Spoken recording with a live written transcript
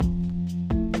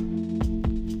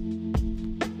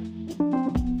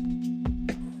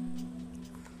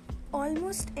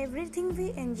Everything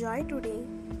we enjoy today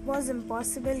was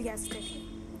impossible yesterday.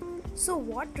 So,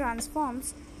 what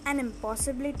transforms an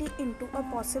impossibility into a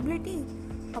possibility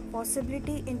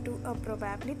into a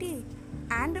probability,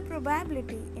 and a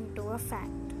probability into a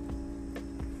fact?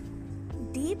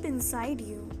 Deep inside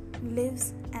you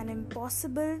lives an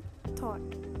impossible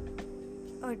thought,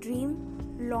 a dream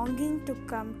longing to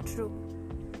come true.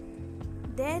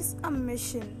 There's a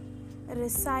mission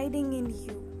residing in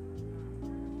you,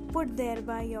 put there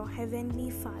by your Heavenly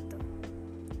Father.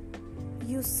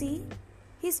 You see,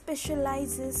 He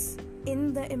specializes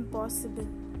in the impossible.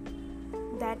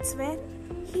 That's where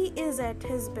He is at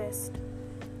His best.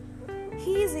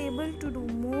 He is able to do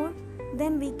more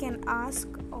than we can ask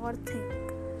or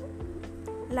think.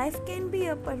 Life can be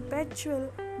a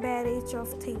perpetual barrage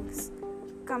of things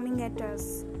coming at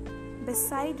us,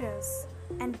 beside us,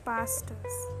 and past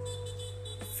us.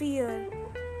 Fear,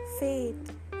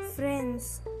 faith,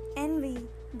 friends, envy,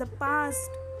 the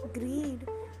past, greed,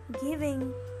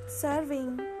 giving,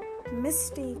 serving,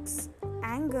 mistakes,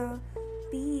 anger,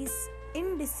 peace,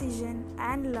 indecision,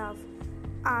 and love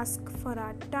ask for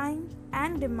our time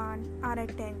and demand our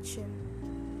attention.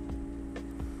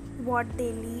 What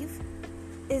they leave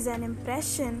is an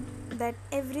impression that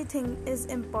everything is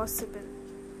impossible,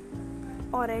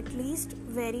 or at least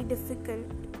very difficult.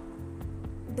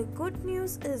 The good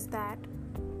news is that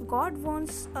God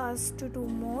wants us to do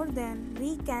more than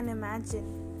we can imagine.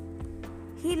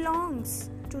 He longs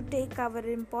to take our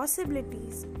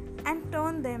impossibilities and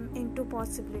turn them into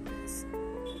possibilities.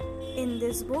 In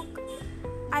this book,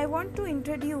 I want to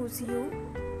introduce you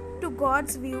to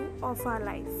God's view of our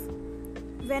life.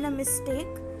 When a mistake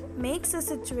makes a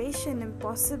situation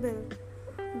impossible,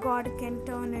 God can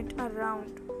turn it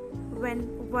around.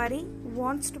 When worry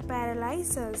wants to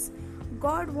paralyze us,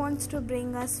 God wants to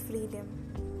bring us freedom.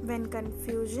 When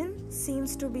confusion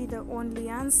seems to be the only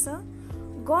answer,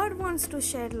 God wants to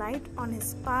shed light on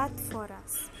His path for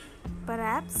us.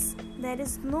 Perhaps there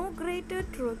is no greater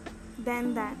truth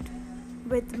than that.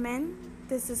 With men,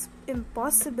 this is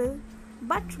impossible,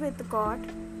 but with God,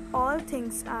 all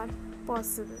things are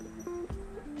possible.